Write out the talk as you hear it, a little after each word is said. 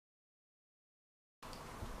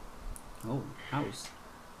Oh, house.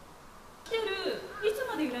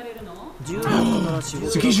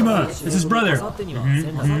 Tsukishima, it's his brother.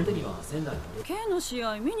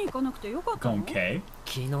 Okay.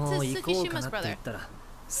 Tsukishima's brother.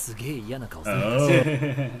 Oh.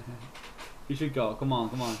 You should go. Come on,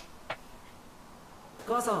 come on.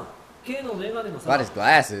 About his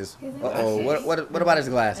glasses? Uh-oh, what about his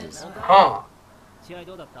glasses? Huh. He's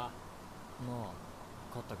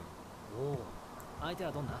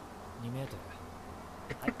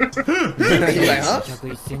like, huh?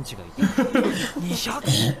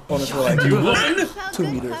 Bonus for like 2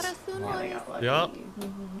 meters. Yeah.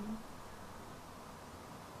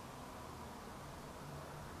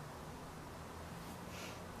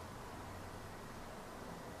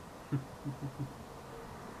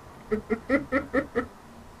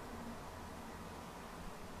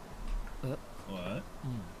 What?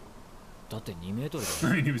 I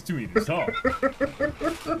mean, he was 2 meters tall.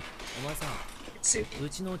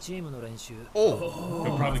 Oh,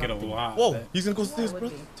 he'll probably get a lot. Whoa, he's gonna go to his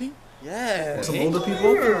brother's team? yeah. Some older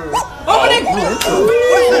people?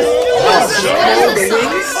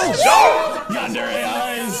 Yonder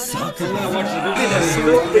eyes. I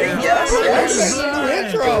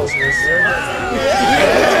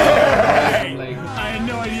had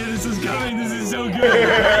no idea this was coming. This is so good.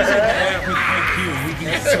 With Haikyuu, we can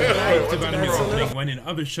get so hyped about a new opening when in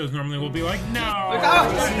other shows normally we'll be like, no.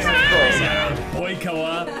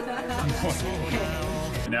 Oikawa.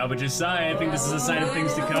 No, but just sigh. I think this is a sign of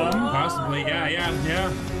things to come. Possibly,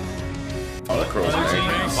 yeah. Oh, the crow's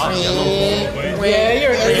Yeah,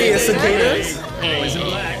 you're Hey, cicadas. Boys in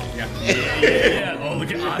black. Yeah. Oh,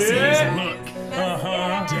 look at Aussies. Look.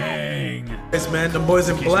 Dang. Yes, man, the boys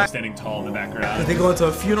in black. Standing tall in the background. They go into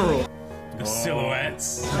a funeral. The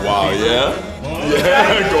silhouettes. Wow, yeah?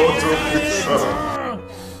 Yeah, going to a funeral.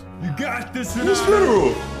 You got this. Whose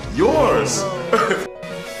funeral? Yours.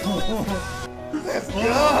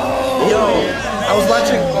 Yo, I was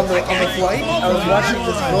watching on the flight. I was watching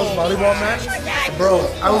this girls volleyball match, bro.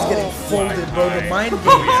 I was getting folded, bro. The mind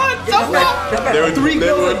game. Like 3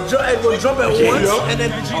 girls would jump at once, and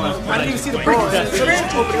then I didn't even see the ball. And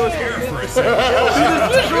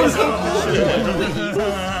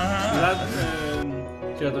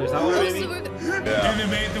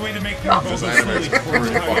then the way to make them both slowly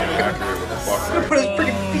Put his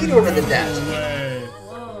pretty feet over the net.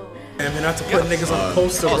 Man, I have to put niggas on the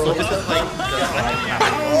poster, bro.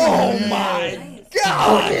 Oh my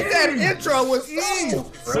god! That intro was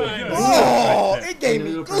so... Oh, it gave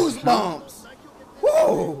me goosebumps!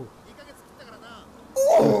 Whoa!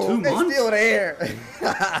 Oh, they still there!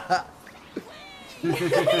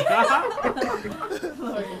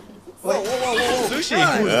 Whoa. Sushi!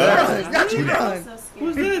 Got you run!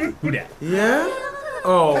 Who's this? Who that? Yeah?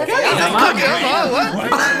 Oh.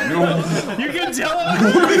 You can tell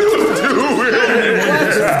him.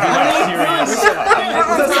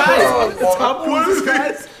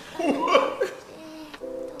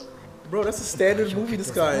 Bro, that's a standard movie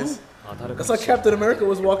disguise. That's like Captain America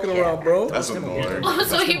was walking around, bro. That's annoying. Oh,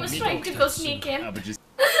 so he was trying to go sneak in.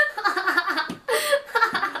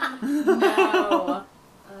 No.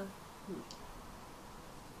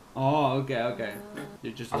 Oh, okay.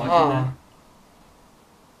 You're just watching that.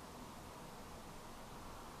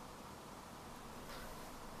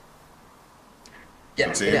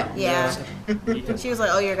 Yeah. She was like,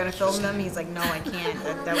 "Oh, you're gonna film them?" He's like, "No, I can't.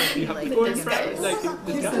 That would be like." This guy is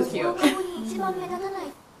so cute.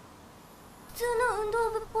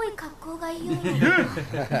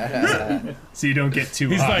 So you don't get too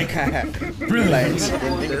hot. He's like, brilliant.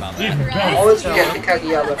 Always forget the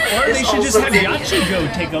Kageyama. Or they should just have Yachi go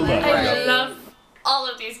take a look. I love all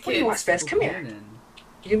of these What do you want, kids. Spence? Come here.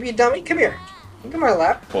 You gonna be a dummy? Come here. Come to my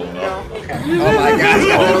lap. Pulling No? up. Okay. oh my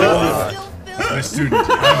god. I'm a student. Oh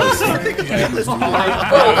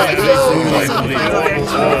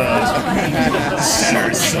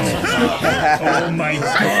my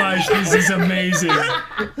gosh, this is amazing.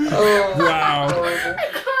 Wow. I'm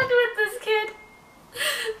going with this kid.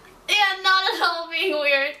 Yeah, not at all being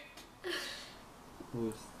weird.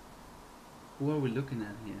 Who are we looking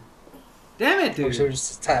at here? Damn it, dude! So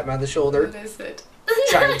just tap him on the shoulder. What is it?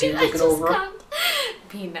 Trying to look it over.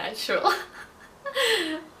 Be natural.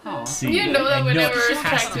 See, You know that I whenever it we're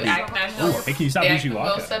has trying to be. act natural, Oh, hey, can you stop they act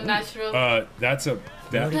most Ushiwaka? unnatural. That's a...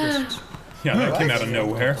 That came out of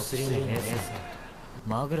nowhere.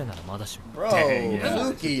 Bro, Dang, yeah.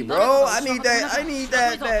 Tsukki, bro. I need that. I need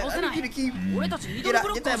you to keep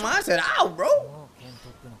get that mindset out, bro.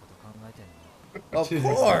 Of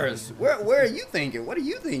course. Where are you thinking? What are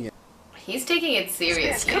you thinking? He's taking it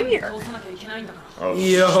seriously. Come here. Oh,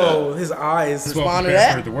 Yo, his eyes. Respond to Prepared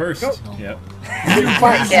that. for the worst. Yep.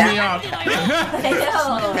 Fight, Me yeah. up.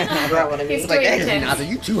 That what I mean. He's Like, doing hey, tense. Hinata,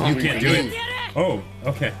 you too You hungry can't for do me. it. Oh,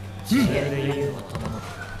 okay.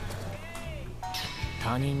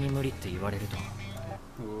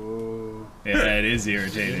 Oh. Yeah, it is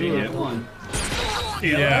irritating. Good Yep. one.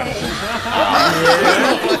 Yeah.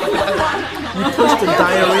 You pushed the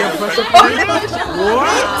diarrhea pressure point?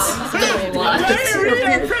 What?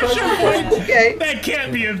 Diarrhea pressure point. Okay. That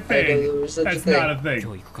can't be a I thing. know there was such a That's thing. not a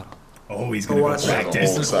thing. Oh, he's gonna go watch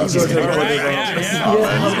practice. He's He's gonna gonna go go to yeah. He's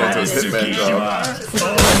going to his hitman job.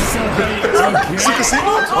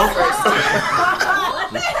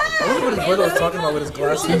 I wonder what his brother was talking about with his He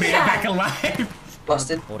glasses. made it back alive.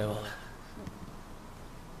 Busted.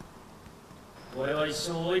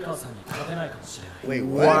 Wait,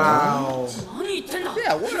 what? Wow.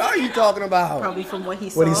 Yeah, what are you talking about? Probably from what he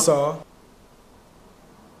saw. What he saw.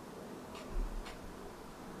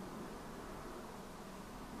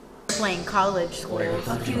 Playing college squares.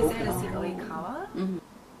 Oikawa?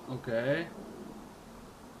 Okay.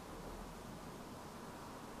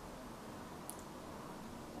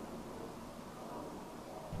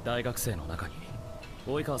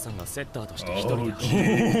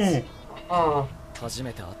 Oh.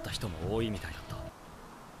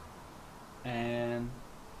 And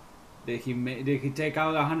did he take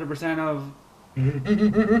out 100% of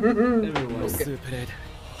everyone?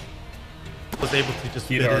 Was able to just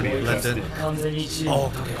He'd fit already in, blend in. adjusted.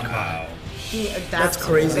 Oh, Wow. He adapts That's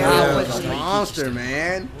crazy. very Yeah. He's a quickly. monster,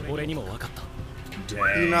 man.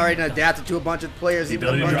 Dang. He's already adapted to a bunch of players. The Even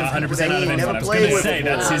ability to a draw bunch of 100% people out of that he anyone. never I was played gonna with say,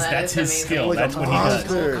 before. that's That his is skill. He's a That's what he does.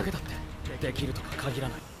 monster.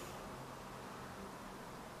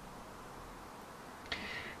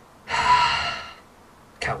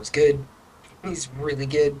 Cat was good. He's really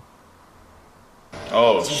good.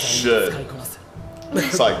 Oh, shit.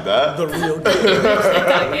 It's like that? The real deal.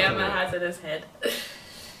 Kageyama has in his head.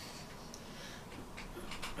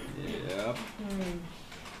 Yep.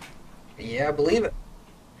 Yeah, I believe it.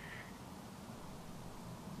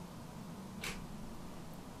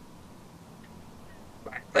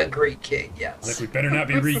 A great kick, yes. Like, we better not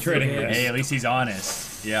be retreading this. Hey, at least he's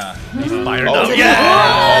honest. Yeah. Fired Oh, up. Wait,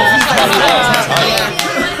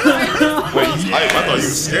 I thought you were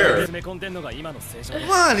scared. Come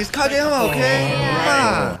on, he's Kageyama, okay? Come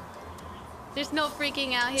on. There's no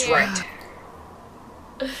freaking out That's here. right.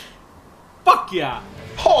 Fuck yeah!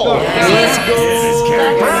 Oh, Let's go.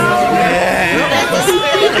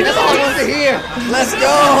 That's all I want to hear. Let's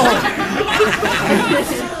go.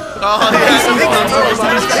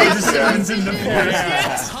 Decisions in the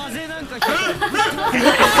past.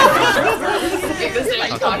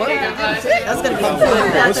 That's gonna be fun.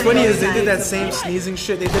 What's funny is they did that same sneezing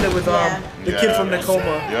shit. They did it with the kid from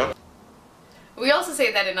Nekoma. Yep. We also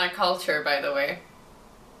say that in our culture, by the way.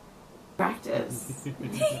 Practice.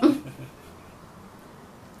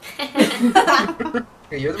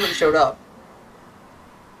 Hey, you're the one that showed up.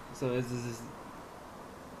 So is this?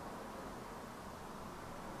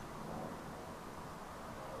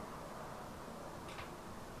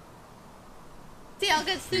 See how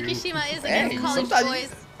good Tsukishima is Hey, against college sometimes- boys.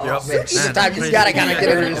 Oh, Yep. man. Sometimes you just gotta kind of get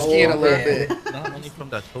under his skin a little bit. Not only from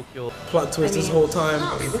that Tokyo. Plot twist this whole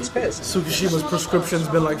time. He looks pissed. Tsukishima's prescription's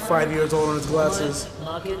been like 5 years old on his glasses.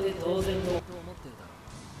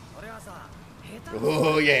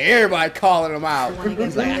 Oh yeah, everybody calling him out.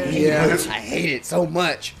 He's like, I hate it so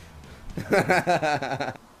much.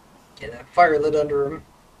 Yeah, that fire lit under him.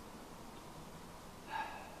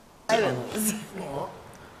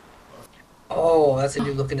 Oh, that's a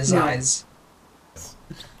new look in his eyes.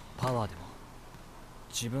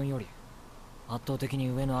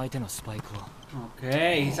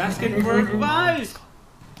 Okay, he's asking for advice.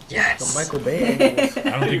 Yes. Michael Bay. I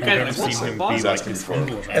don't think we've ever seen him be He's like asking this for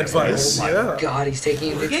humble about it. Advice. Yeah. God, he's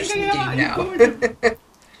taking an interest in the game now.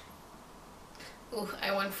 Ooh,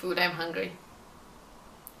 I want food. I'm hungry.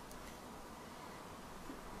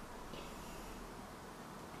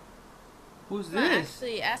 Who's I this?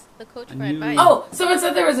 actually asked the coach A for new- advice. Oh, someone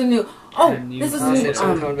said there was a new. Oh, A new this is a Oh, new. so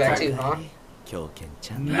someone coming back too, huh?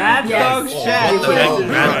 Mad Yes. Dog Chat. What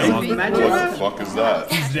the fuck is that?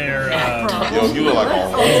 There, Yo, you look like a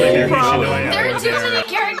There whole. are too many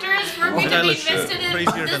characters for me to be Stylish, invested in.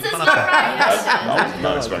 crazier This than is Tanaka. not right. I was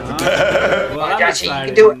not expecting that. Well, I I'm got you, you excited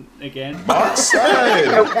can do it. again. My side.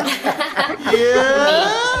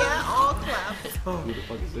 Yeah, all clap. Who the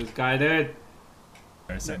fuck is this guy, dude?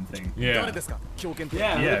 or something. Yeah. Yeah,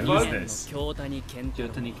 Yeah, who who's the fuck? this? Kyotani Kentaro.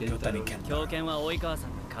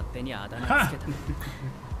 Ha!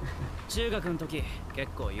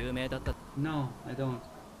 No, I don't.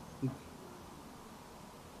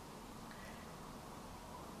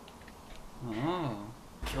 Oh.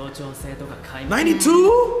 92?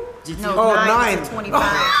 No, Oh, 9 9. to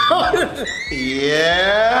 25.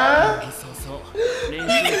 Yeah.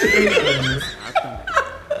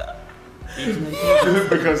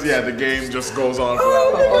 Because yeah, the game just goes on for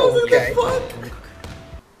hours. Oh, okay.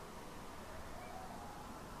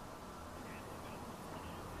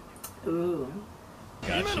 Ooh.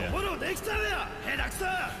 Gotcha.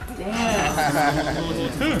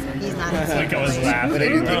 He's not Like I was What they laughing.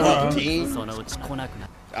 do, pick off the team?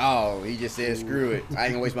 Oh, he just said, screw it. I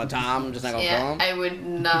ain't gonna waste my time. I'm just not gonna Yeah, come. I would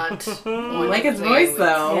not. I like his voice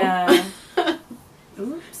though. Yeah.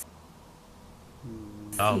 Oops.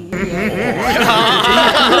 Oh. Yeah,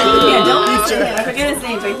 don't mention him. I forget his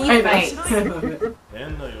name, but he fights.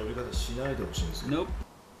 Nope.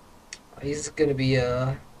 He's gonna be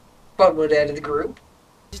fun one out of the group.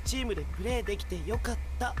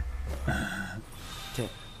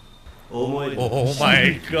 Oh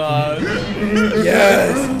my god.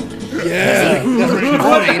 Yes! Yes! That's what you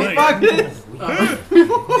want, ain't it? Fuck this! Yeah,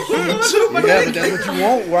 but that's what you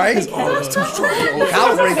want, right? Oh, it's too short.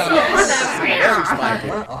 Oikawa brings out very spiky.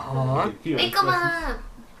 Nekoma!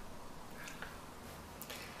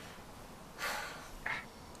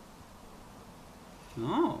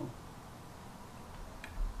 Oh.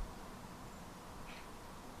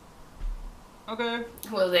 Okay.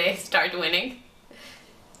 Will they start winning?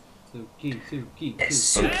 Tsukki.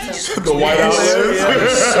 The White House.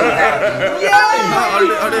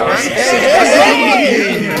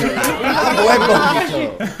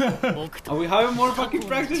 Are we having more fucking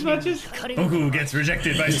practice matches? Boku gets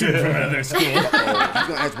rejected by a student from another school. He's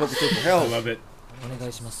gonna ask Boku for help. I love it.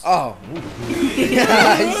 Oh. He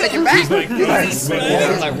said you're back. He's like, He's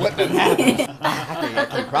like, what the happened? I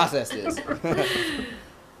can't process this.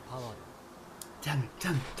 Tell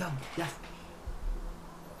me. Yes.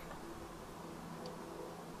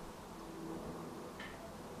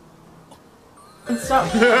 Stop.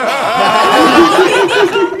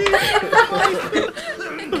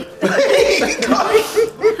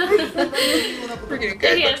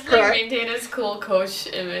 He has to maintain his cool coach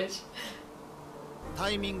image.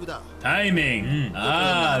 Timing.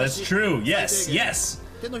 Ah, that's true. Yes.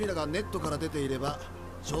 手のひらがネットから出ていれば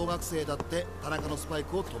小学生だって田中のスパイ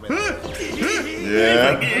クを止める。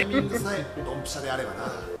Yeah. タイミングさえドンピシャであれば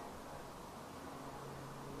な。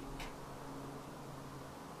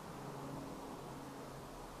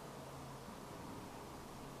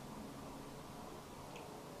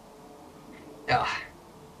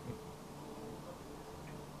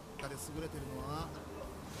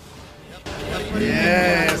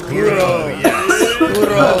Yes, Kuroo. Yes,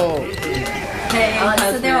 Kuroo. Hey,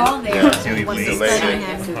 so they're all there.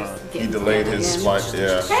 He delayed his spike.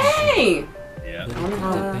 Yeah. Hey!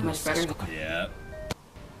 Yeah. Much better. Yeah.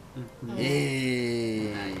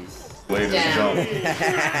 Delayed his jump.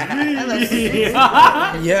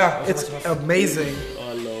 Yeah, it's amazing.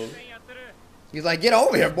 He's like, get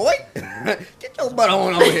over here, boy. Get your butt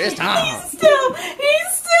on over here. It's time. He's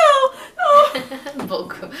still. Oh.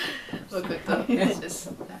 Boku is just.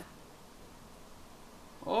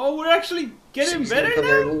 Oh, we're actually getting better Come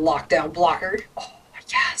there, now? lockdown blocker. Oh,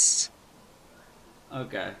 yes.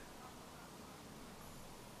 Okay.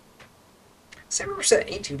 7%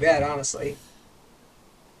 ain't too bad, honestly.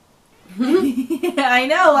 I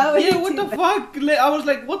know. Why would Yeah, what the fuck? I was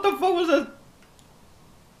like, what the fuck was that?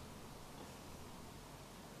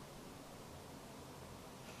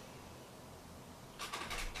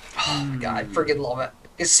 Oh my god, I freaking love it.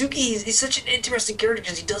 Tsukki is such an interesting character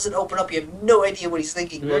because he doesn't open up. You have no idea what he's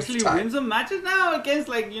thinking We most of actually the time. win some matches now against,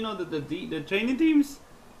 like, you know, the training teams.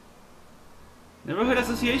 Neighborhood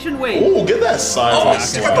Association? Wait. Ooh, get that side. Oh,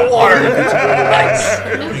 stick at the water.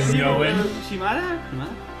 Nice. Yo, win. Shimada?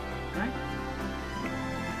 Right?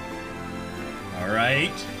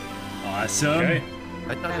 Alright. Awesome. Okay.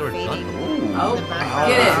 I thought they were done. Oh,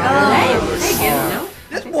 get it. Hey, get it. No?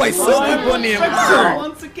 This boy Tsukki putting in work.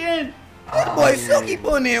 Once again. This boy Tsukki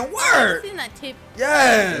putting in work. Seen that tip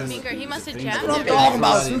Yes. finger. He must have That's jammed what I'm it. talking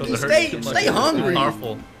about. Tsukki, stay hungry.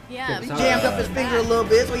 Powerful. Yeah. He jammed up his finger a little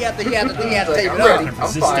bit, so he had to tape it I'm up. ready. I'm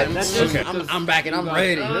fine. That's just Okay. I'm back and I'm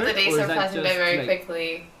ready. Oh, the days Or is are that passing by just, very like-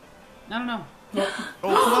 quickly. No.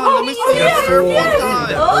 Oh, yes.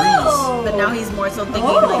 Oh. But now he's more so thinking,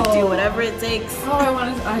 like, do whatever it takes. Oh, I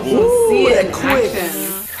want to see it in quick.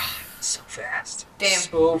 action. So fast. Damn.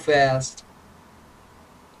 So fast.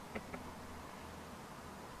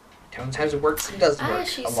 Sometimes it works and doesn't work.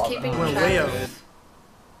 She's I love keeping it. track.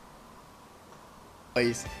 Oh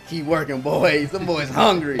boys. Keep working, boys. Them boys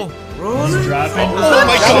hungry. He's dropping. Oh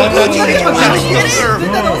my God!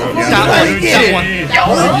 Get one. Good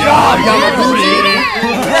job, Yamaguchi.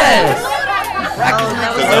 Yes.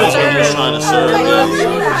 Trying to serve.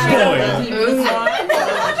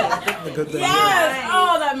 Yes!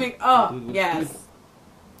 Oh, that makes. Oh, yes.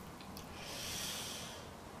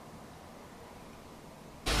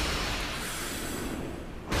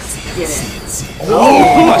 Get it. What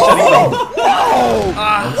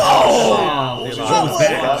was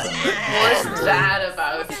that? What's that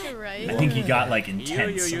about? I think he got like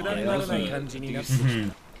intense. Yep.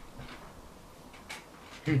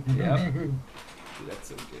 That's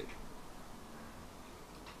so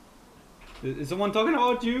good. Is someone talking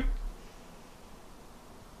about you?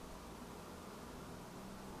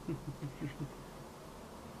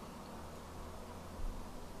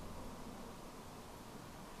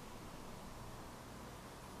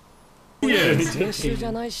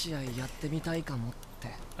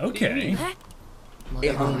 Okay.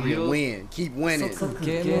 Get hungry and win. Keep winning. That's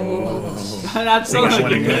So much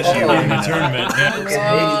winning this year in the tournament.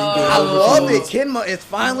 I love it. Kenma is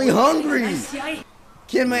finally hungry.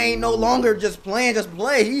 Kenma ain't no longer just playing, just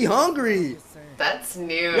play. He hungry. That's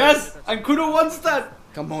new. Yes, and Kuroo wants that.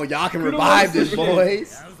 Come on, y'all can revive this,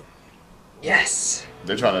 boys. Yes.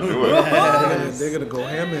 They're trying to do it. They're gonna go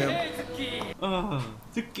ham. Oh,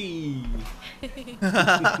 Tsukki.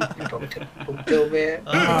 Go, man.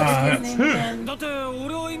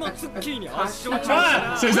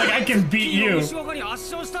 So he's like, I can beat you.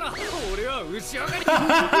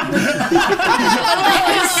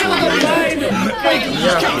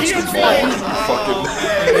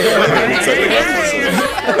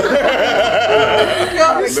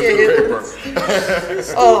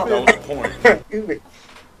 Oh, that was the point.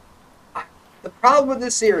 The problem with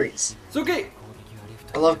this series, Tsukki.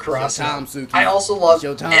 I love Kuroo. Suki. I also love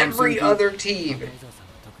Showtime, every Suki. other team.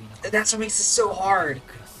 And that's what makes it so hard.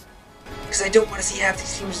 Because I don't want to see half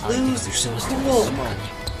these teams lose. They're so cool.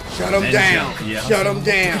 Shut him down. Yeah. Shut him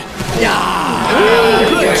down.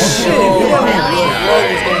 Yeah. Good shit.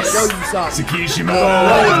 Show you something. Tsukishima.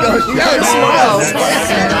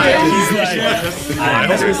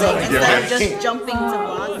 Instead of just jumping to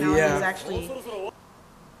block, now he's actually.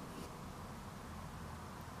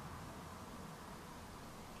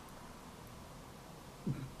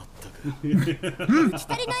 Why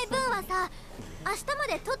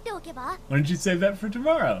don't you save that for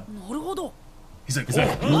tomorrow? He's like,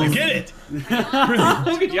 I get it. Look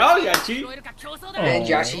at y'all, Yachi. And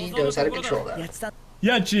Yachi knows how to control that.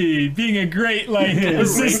 Yachi being a great like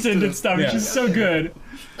assistant and stuff. She's so good.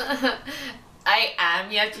 I am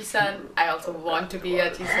Yachi-san. I also want to be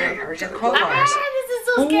Yachi-san. This is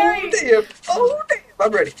so scary. Oh damn!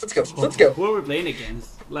 I'm ready. Let's go. Let's go. Who are we playing against?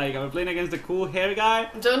 Like, are we playing against the cool hair guy?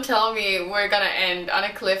 Don't tell me we're gonna end on a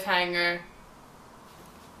cliffhanger.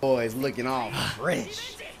 Boys looking all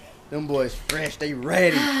fresh. Them boys fresh. They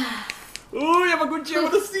ready. Ooh, Yamaguchi, I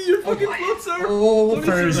want to see your fucking float, sir. Oh,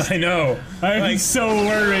 First, I know. I'm so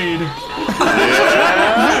worried.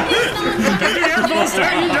 Careful, sir,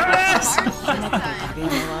 you dumbass!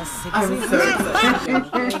 I'm so excited.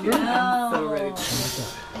 I'm so ready.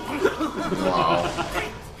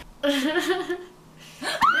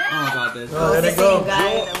 Oh god, this. Oh, there they go.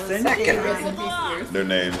 Their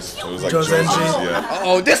names. It was like Jozenji. yeah.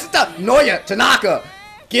 Oh, this is the Noya, Tanaka.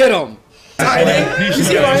 Get him. She's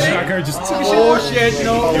got a shocker. Just Oh shit,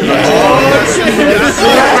 no. You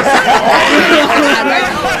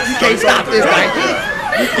can't stop this, right?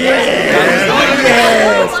 What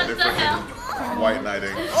the hell? White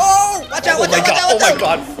knighting. Oh, watch out, watch out, watch out. Oh my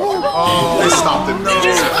god. Oh, they stopped it.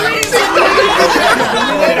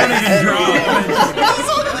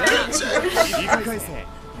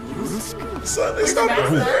 Son, they stopped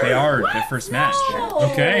it. They are their first match.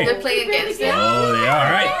 Okay. They're playing against him? Oh, they are.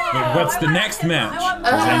 All right. But what's the next match?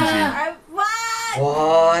 Zenji.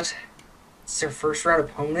 What? It's their first round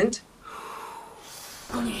opponent?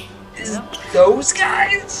 Is those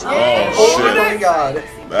guys? Oh, my god.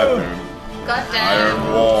 That dude. God damn. Iron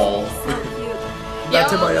Wall. Back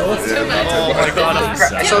to my own. Oh my god, I'm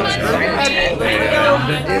Crap, so Yo,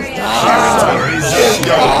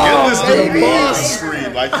 get this dude on screen.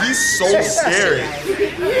 Like, he's so scary.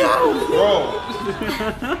 Bro.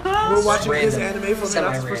 We're watching this anime from the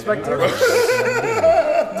last perspective. The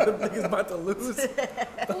nigga's about to lose.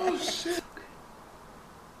 Oh shit.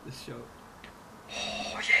 This show.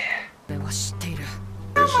 Oh yeah.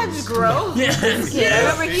 How much grow? Yes. Yeah, I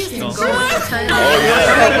remember he used to grow.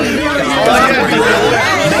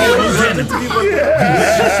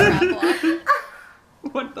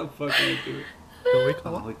 What the fuck are you doing?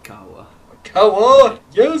 Oikawa. Oikawa,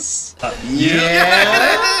 yes.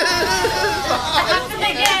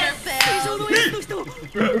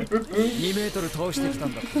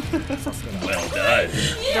 Well done.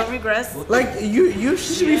 Don't regress. Like you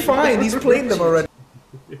should be fine. He's played them already.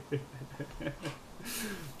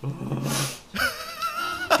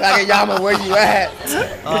 Kageyama, where you at?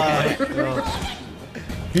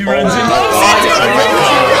 He runs in.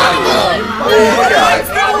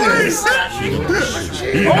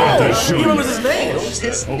 He remembers his name. What was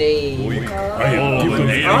his name? They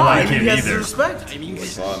don't like him He has either. respect.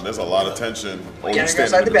 Son, there's a lot of tension. Oh, you Gotta go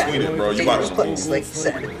standing outside the in between back. it, bro. You might as well Place, move. like you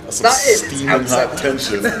said. That's It's not some it. It's steaming outside. hot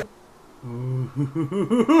tension. He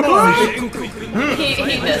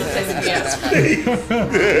does piss me off.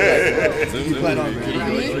 You plan on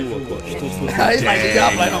He's like, you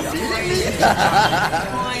got plan on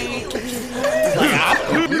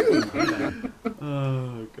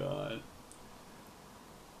Oh god.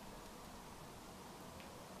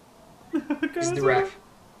 This is the ref.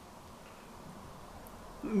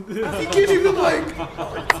 He can't even like.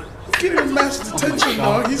 He can't even match the tension,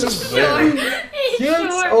 dog. He's just there.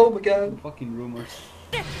 Yes. Oh my god. Fucking rumors.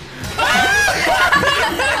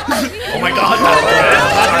 Oh my god.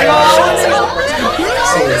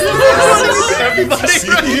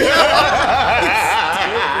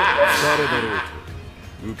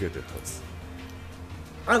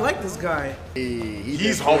 I like this guy.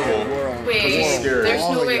 He's humble. Wait, He's scared. there's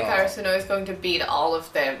no way y'all. Karasuno is going to beat all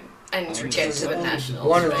of them and get to the nationals.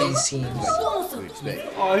 One of right? these teams. Oh,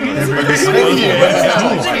 Oh, he's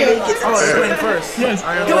playing first. Yes.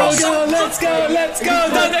 Go, let's go, let's go, Let's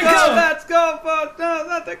Tanaka. go, let's go, fuck, no,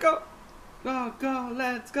 let it go. Go, go,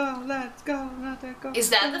 let's go, let's go, let it go. Is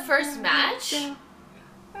that the first match?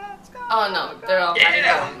 Let's go. Oh no, they're all having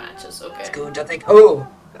their own matches. Okay. Let's go, I think. Oh,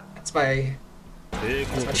 that's my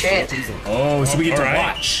chant. Oh, so we get to Alright.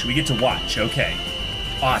 watch. We get to watch. Okay.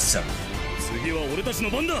 Awesome.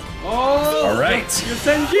 Oh, All right. you're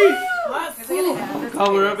Senji.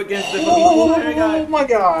 Cover up against the fucking fairy guy. Oh my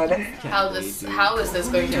god. How is this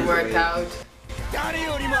going to work out? Oh,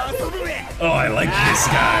 I like this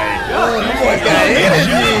guy. Oh, them boys got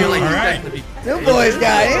energy. All right. Them boys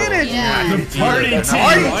got energy. Yeah. The party team.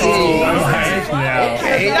 Party team. All right now.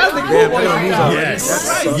 Okay, that's the cool one. Yes.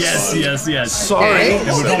 Sorry. And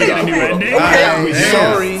we're probably gonna do ending.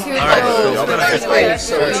 Sorry. Two I'm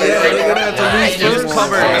so excited. Yeah, we're gonna have to lose All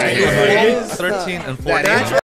right. 13 and 14. That